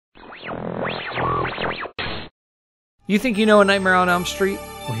You think you know A Nightmare on Elm Street?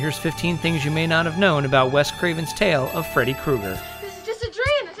 Well, here's 15 things you may not have known about Wes Craven's tale of Freddy Krueger. This is just a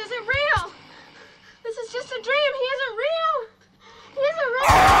dream. This isn't real. This is just a dream. He isn't real. He isn't real.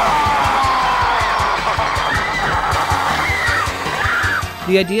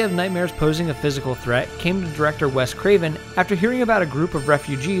 The idea of nightmares posing a physical threat came to director Wes Craven after hearing about a group of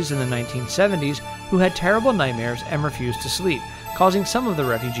refugees in the 1970s who had terrible nightmares and refused to sleep, causing some of the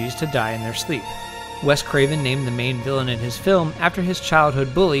refugees to die in their sleep. Wes Craven named the main villain in his film after his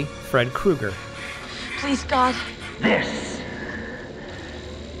childhood bully, Fred Krueger. Please, God. This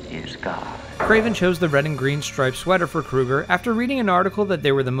is God. Craven chose the red and green striped sweater for Krueger after reading an article that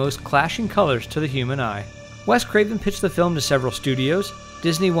they were the most clashing colors to the human eye. Wes Craven pitched the film to several studios.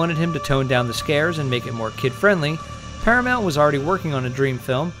 Disney wanted him to tone down the scares and make it more kid-friendly. Paramount was already working on a dream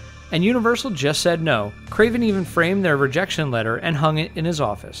film, and Universal just said no. Craven even framed their rejection letter and hung it in his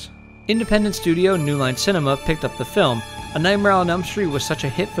office. Independent studio New Line Cinema picked up the film. A Nightmare on Elm Street was such a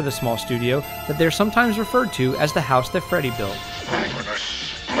hit for the small studio that they're sometimes referred to as the house that Freddy built. I'm gonna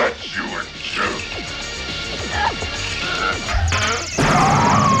split you in two.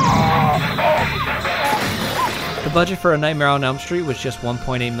 The budget for A Nightmare on Elm Street was just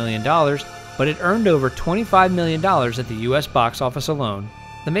 $1.8 million, but it earned over $25 million at the US box office alone.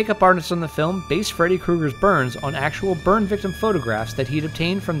 The makeup artist on the film based Freddy Krueger's burns on actual burn victim photographs that he'd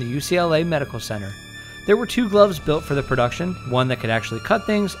obtained from the UCLA Medical Center. There were 2 gloves built for the production, one that could actually cut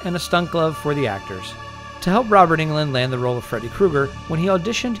things, and a stunt glove for the actors. To help Robert Englund land the role of Freddy Krueger, when he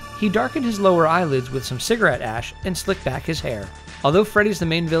auditioned, he darkened his lower eyelids with some cigarette ash and slicked back his hair. Although Freddy's the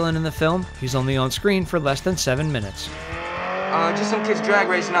main villain in the film, he's only on screen for less than 7 minutes. Just some kids drag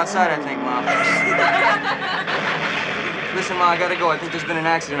racing outside, I think, Mom. Listen, Ma, I gotta go. I think there's been an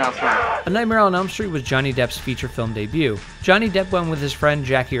accident out front. A Nightmare on Elm Street was Johnny Depp's feature film debut. Johnny Depp went with his friend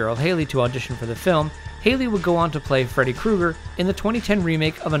Jackie Earle Haley to audition for the film. Haley would go on to play Freddy Krueger in the 2010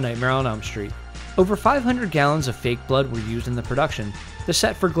 remake of A Nightmare on Elm Street. Over 500 gallons of fake blood were used in the production. The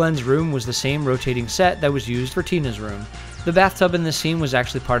set for Glenn's room was the same rotating set that was used for Tina's room. The bathtub in this scene was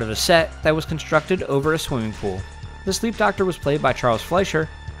actually part of a set that was constructed over a swimming pool. The sleep doctor was played by Charles Fleischer,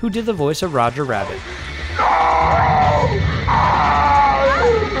 who did the voice of Roger Rabbit.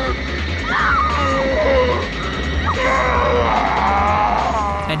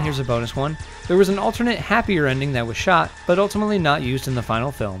 And here's a bonus one. There was an alternate, happier ending that was shot, but ultimately not used in the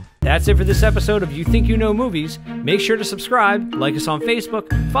final film. That's it for this episode of You Think You Know Movies. Make sure to subscribe, like us on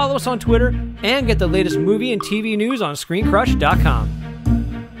Facebook, follow us on Twitter, and get the latest movie and TV news on ScreenCrush.com.